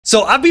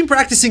So I've been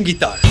practicing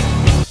guitar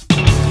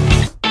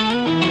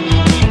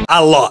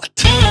a lot.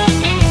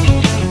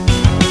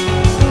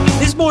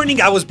 This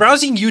morning I was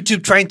browsing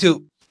YouTube trying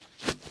to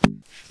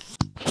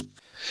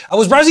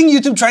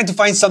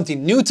find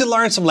something new to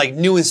learn, some like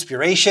new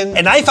inspiration,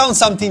 and I found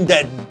something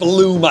that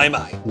blew my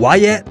mind.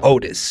 Wyatt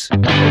Otis.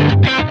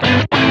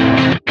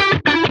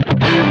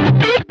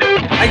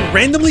 I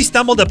randomly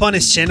stumbled upon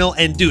his channel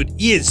and dude,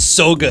 he is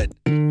so good.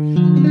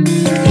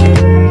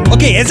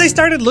 Okay, as I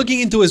started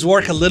looking into his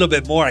work a little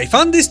bit more, I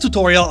found this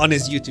tutorial on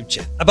his YouTube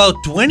channel. About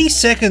 20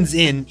 seconds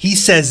in, he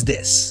says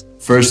this.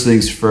 First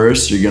things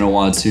first, you're gonna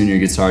want to tune your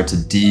guitar to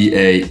D,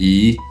 A,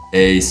 E,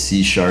 A,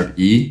 C sharp,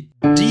 E.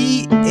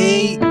 D,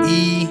 A,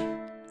 E,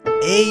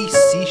 A,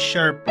 C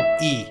sharp,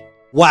 E.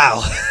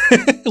 Wow.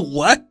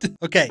 What?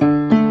 Okay.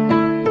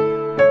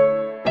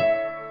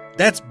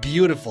 That's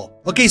beautiful.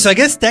 Okay, so I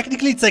guess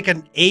technically it's like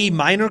an A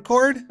minor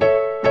chord.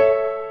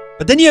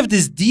 But then you have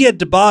this D at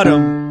the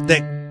bottom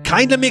that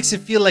kind of makes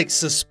it feel like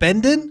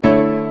suspended.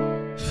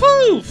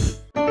 Whew.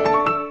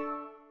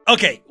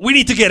 Okay, we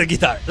need to get a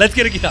guitar. Let's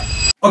get a guitar.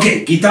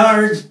 Okay,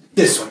 guitar,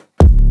 this one.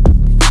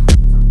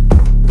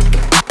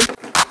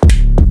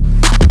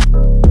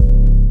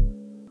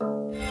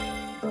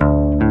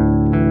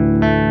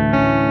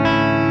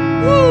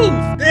 Woo,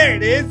 there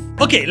it is.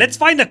 Okay, let's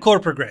find a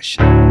chord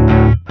progression.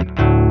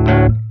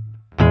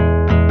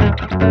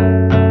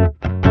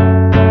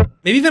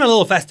 Maybe even a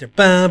little faster.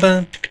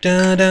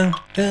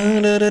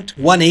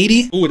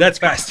 180. Ooh, that's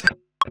fast.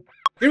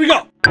 Here we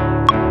go.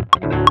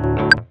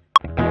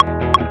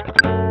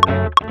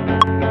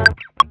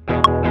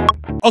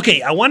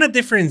 Okay, I want a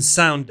different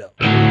sound though.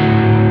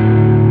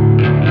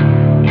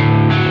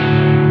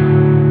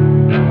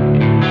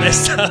 That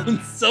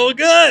sounds so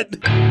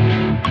good.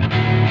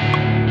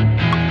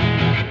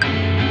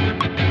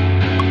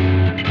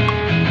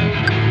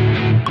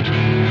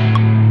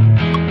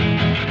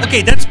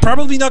 Okay, that's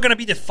probably not gonna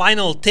be the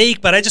final take,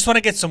 but I just want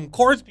to get some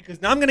chords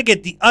because now I'm gonna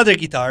get the other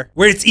guitar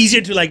where it's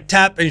easier to like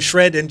tap and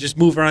shred and just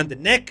move around the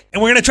neck.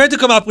 And we're gonna try to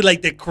come up with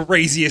like the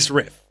craziest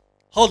riff.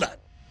 Hold on.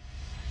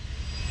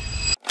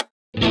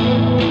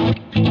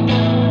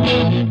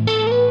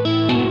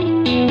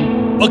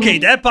 Okay,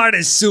 that part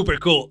is super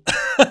cool.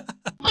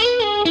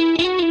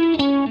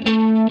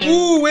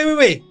 Ooh,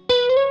 wait.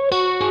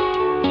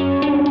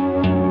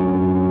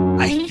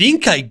 I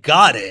think I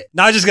got it.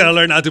 Now I just gotta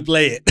learn how to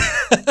play it.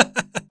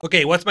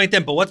 Okay, what's my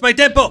tempo? What's my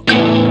tempo?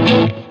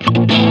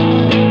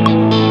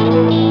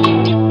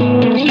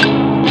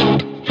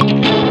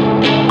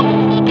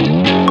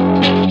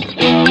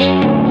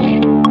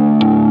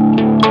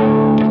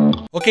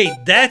 Okay,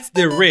 that's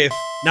the riff.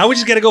 Now we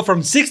just gotta go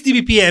from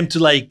 60 BPM to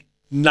like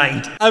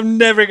 90. I'm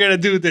never gonna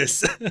do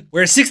this.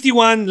 We're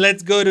 61,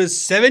 let's go to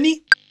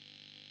 70.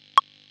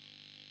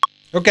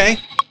 Okay.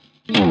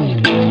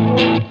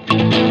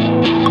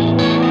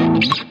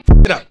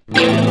 It up.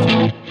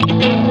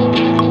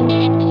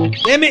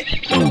 Damn it!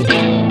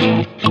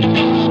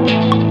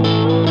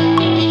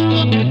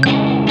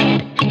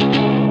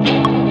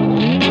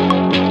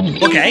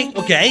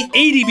 Okay,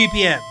 80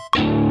 BPM.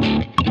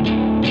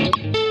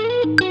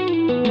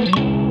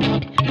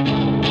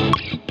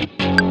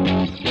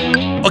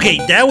 Okay,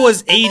 that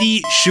was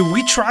 80. Should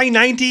we try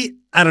 90?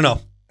 I don't know.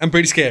 I'm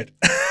pretty scared.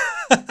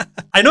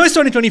 I know it's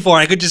 2024.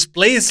 I could just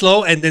play it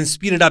slow and then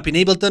speed it up in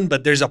Ableton,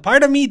 but there's a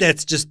part of me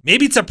that's just,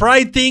 maybe it's a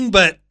pride thing,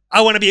 but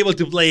I want to be able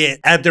to play it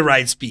at the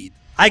right speed.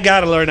 I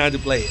gotta learn how to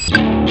play it.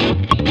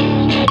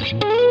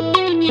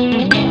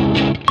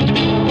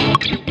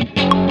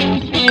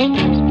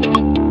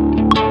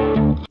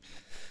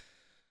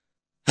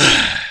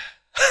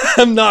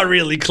 I'm not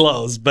really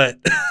close, but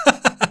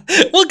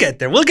we'll get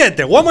there. We'll get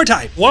there. One more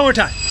time. One more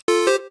time.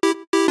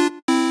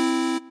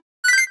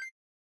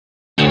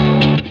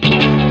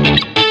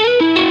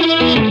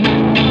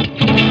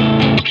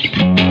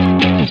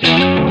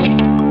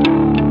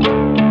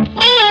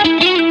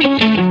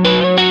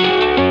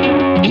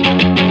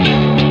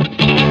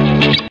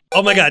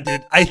 Oh my god,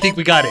 dude. I think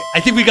we got it.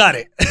 I think we got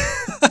it.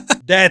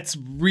 That's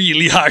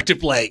really hard to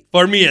play.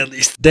 For me, at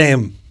least.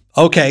 Damn.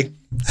 Okay.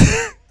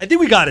 I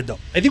think we got it, though.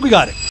 I think we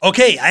got it.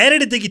 Okay, I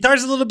edited the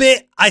guitars a little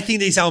bit. I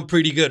think they sound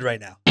pretty good right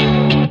now.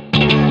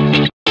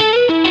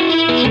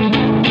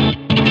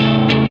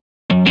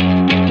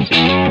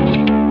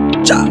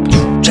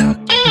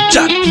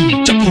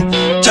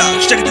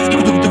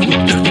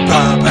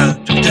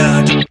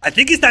 I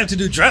think it's time to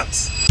do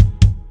drums.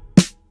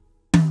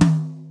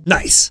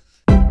 Nice.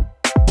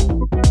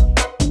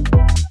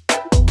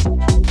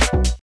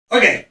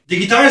 Okay, the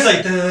guitar is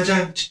like.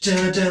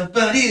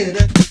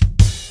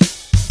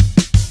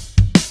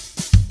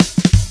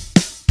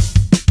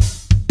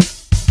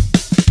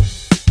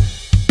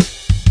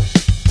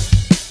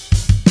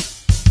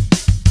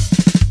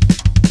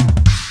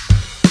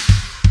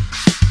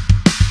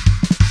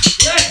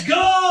 Let's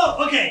go!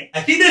 Okay,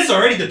 I think that's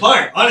already the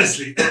part,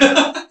 honestly.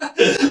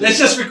 Let's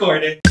just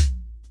record it.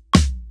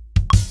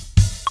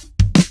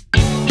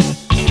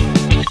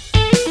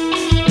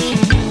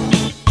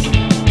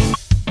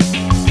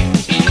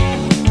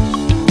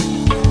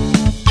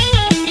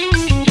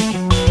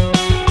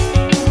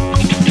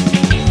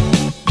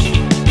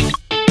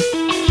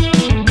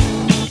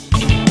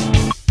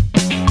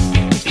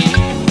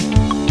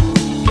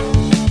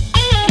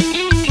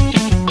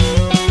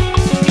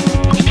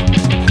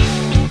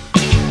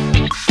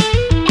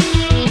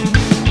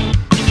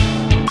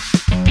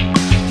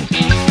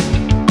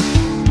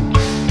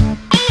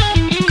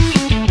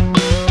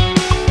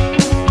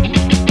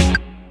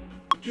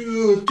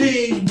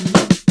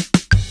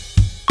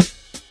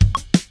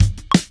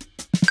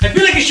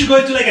 go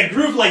into like a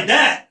groove like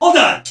that. Hold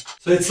on.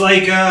 So it's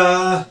like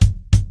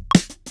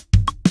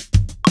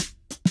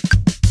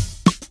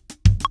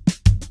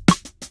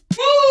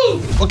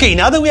Woo! Okay,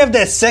 now that we have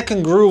that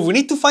second groove, we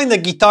need to find the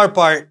guitar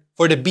part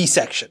for the B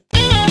section.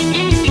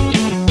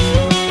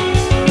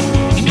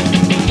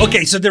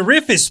 Okay, so the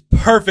riff is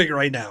perfect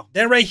right now.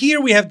 Then right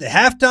here we have the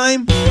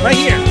halftime. Right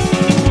here.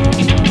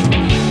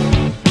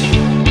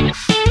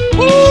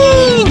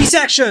 Woo! B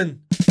section.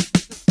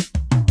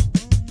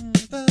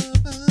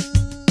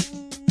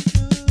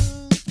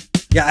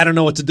 Yeah, I don't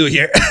know what to do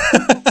here.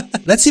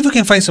 Let's see if we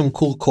can find some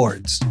cool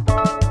chords.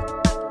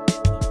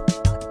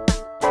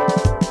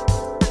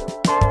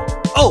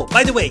 Oh,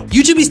 by the way,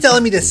 YouTube is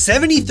telling me that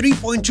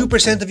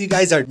 73.2% of you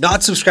guys are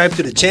not subscribed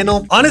to the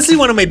channel. Honestly,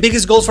 one of my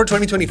biggest goals for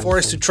 2024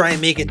 is to try and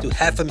make it to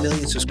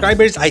 500,000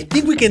 subscribers. I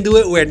think we can do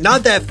it. We're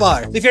not that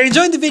far. If you're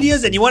enjoying the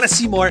videos and you want to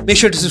see more, make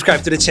sure to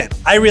subscribe to the channel.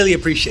 I really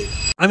appreciate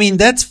it. I mean,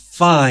 that's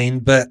fine,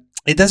 but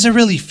it doesn't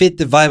really fit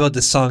the vibe of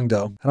the song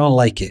though. I don't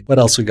like it. What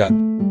else we got?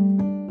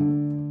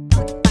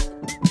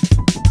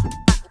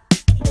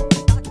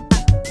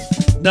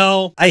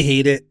 No, I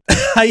hate it.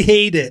 I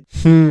hate it.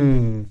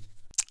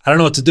 I don't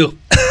know what to do.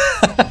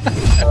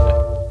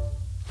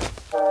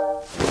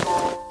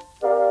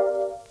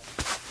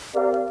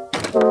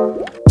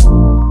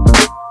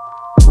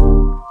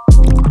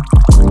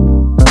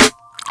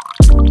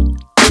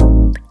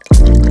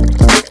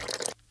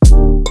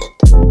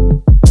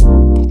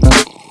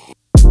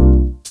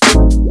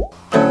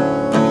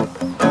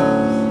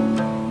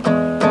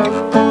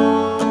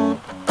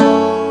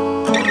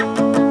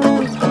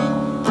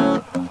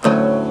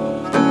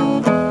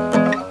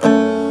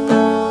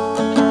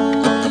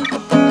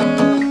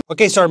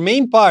 Okay, so our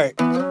main part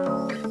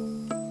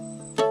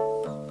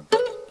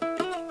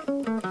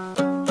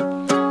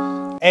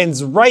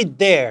ends right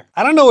there.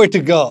 I don't know where to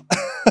go.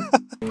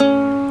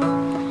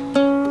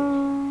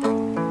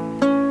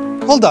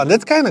 Hold on,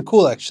 that's kind of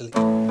cool actually.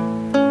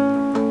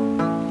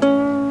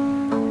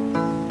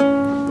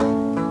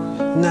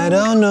 And I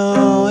don't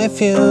know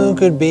if you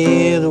could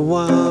be the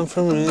one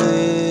for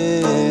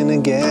me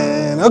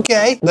again.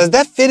 Okay, does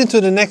that fit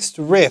into the next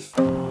riff?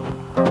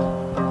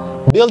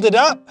 Build it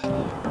up.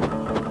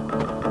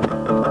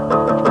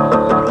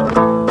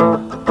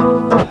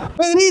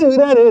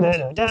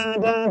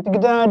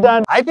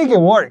 I think it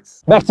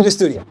works. Back to the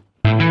studio.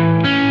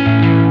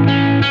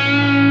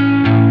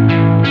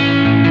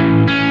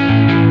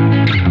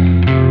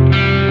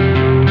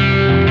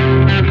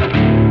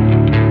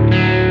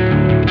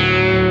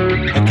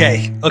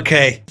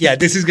 Okay. Yeah,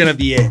 this is gonna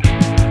be it.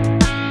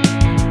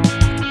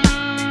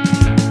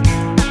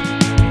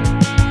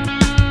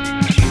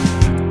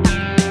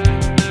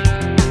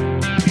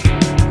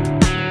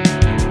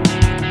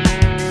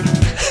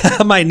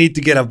 I might need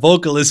to get a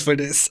vocalist for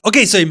this.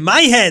 Okay, so in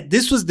my head,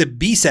 this was the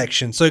B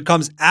section, so it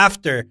comes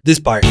after this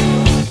part.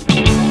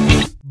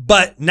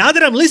 But now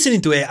that I'm listening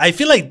to it, I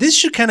feel like this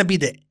should kind of be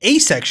the A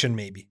section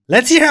maybe.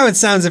 Let's hear how it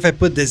sounds if I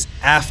put this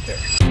after.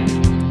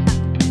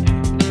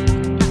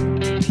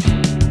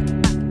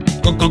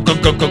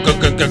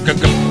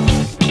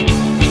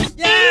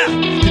 Yeah!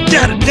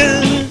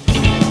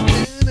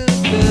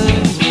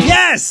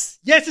 Yes!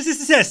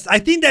 I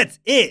think that's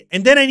it.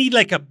 And then I need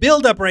like a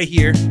build up right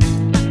here.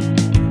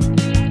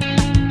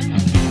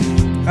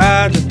 Yeah!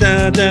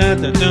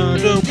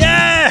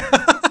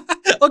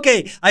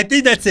 Okay, I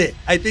think that's it.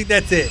 I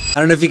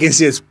don't know if you can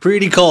see, it's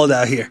pretty cold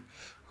out here.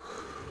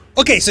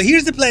 Okay, so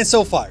here's the plan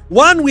so far.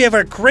 1, we have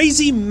our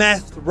crazy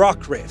math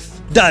rock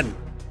riff. Done.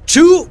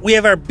 2, we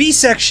have our B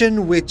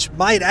section, which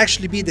might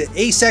actually be the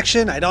A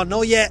section. I don't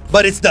know yet,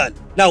 but it's done.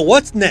 Now,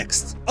 what's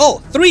next?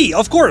 Oh, 3,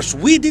 of course,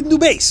 we didn't do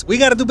bass. We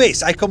gotta do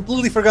bass. I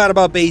completely forgot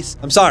about bass.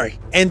 I'm sorry.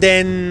 And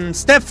then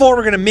step 4,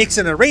 we're gonna mix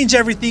and arrange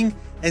everything.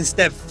 And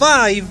step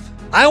 5,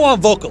 I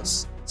want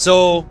vocals.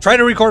 So try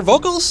to record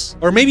vocals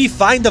or maybe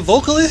find a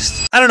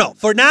vocalist. I don't know.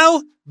 For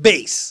now,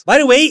 bass. By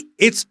the way,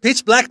 it's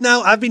pitch black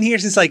now. I've been here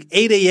since like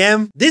 8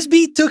 a.m. This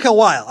beat took a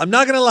while. I'm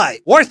not gonna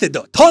lie. Worth it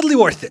though. Totally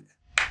worth it.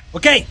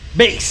 Okay,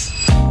 bass.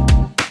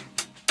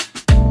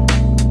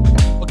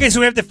 Okay, so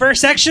we have the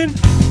first section.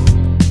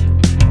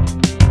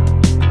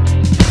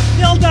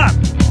 Build up.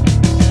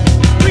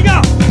 Here we go.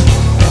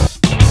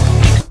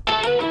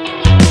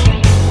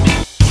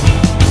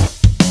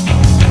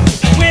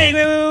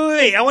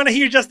 Wait, I want to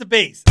hear just the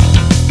bass.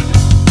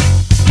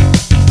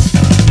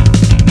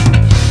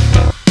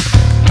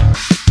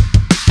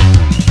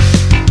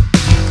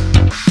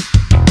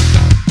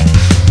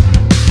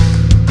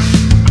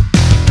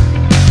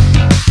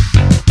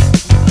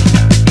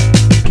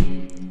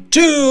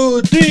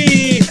 Two,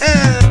 three,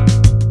 and...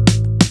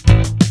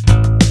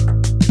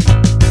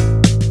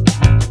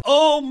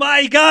 Oh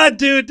my god,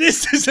 dude,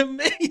 this is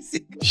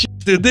amazing.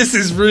 Dude, this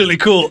is really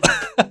cool.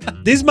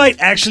 This might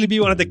actually be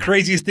one of the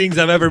craziest things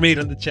I've ever made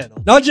on the channel.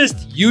 Not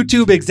just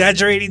YouTube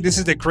exaggerating, this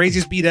is the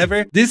craziest beat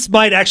ever. This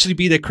might actually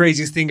be the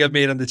craziest thing I've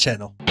made on the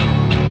channel. Dude!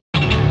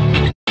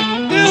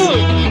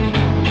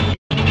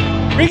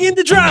 Bring in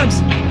the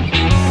drums!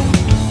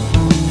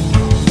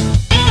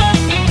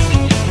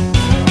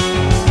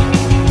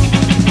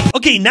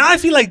 Okay, Okay, now I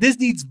feel like this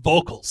needs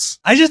vocals.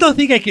 I just don't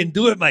think I can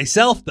do it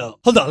myself though.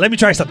 Hold on, let me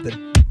try something.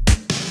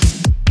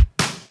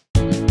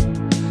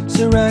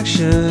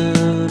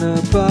 Direction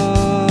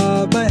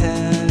above my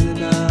head,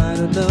 and I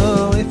don't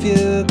know if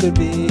you could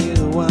be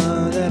the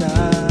one that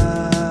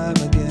I'm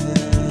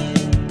again.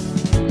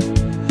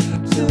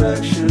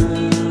 Direction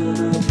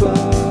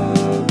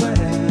above my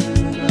head,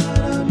 and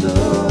I don't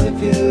know if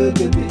you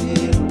could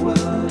be the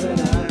one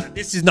that I'm.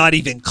 This is not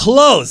even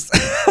close.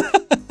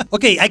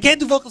 Okay, I can't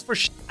do vocals for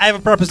I have a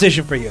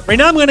proposition for you. Right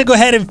now, I'm going to go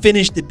ahead and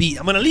finish the beat.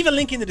 I'm going to leave a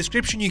link in the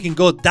description. You can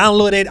go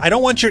download it. I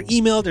don't want your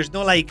email. There's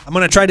no like, I'm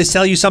going to try to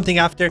sell you something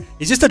after.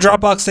 It's just a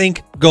Dropbox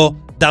link. Go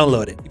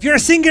download it. If you're a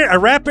singer, a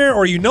rapper,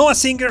 or you know a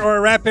singer or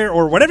a rapper,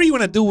 or whatever you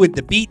want to do with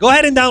the beat, go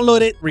ahead and download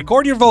it,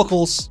 record your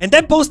vocals, and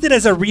then post it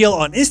as a reel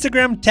on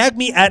Instagram. Tag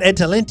me at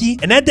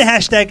EdTalenti and add the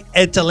hashtag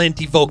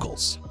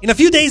EdTalentiVocals. In a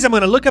few days, I'm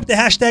going to look up the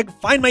hashtag,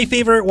 find my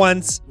favorite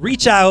ones,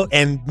 reach out,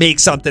 and make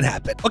something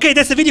happen. Okay,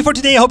 that's the video for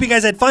today. I hope you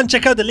guys had fun.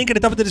 Check out the link at the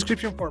top of the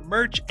description for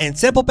merch and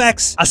sample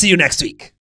packs. I'll see you next week.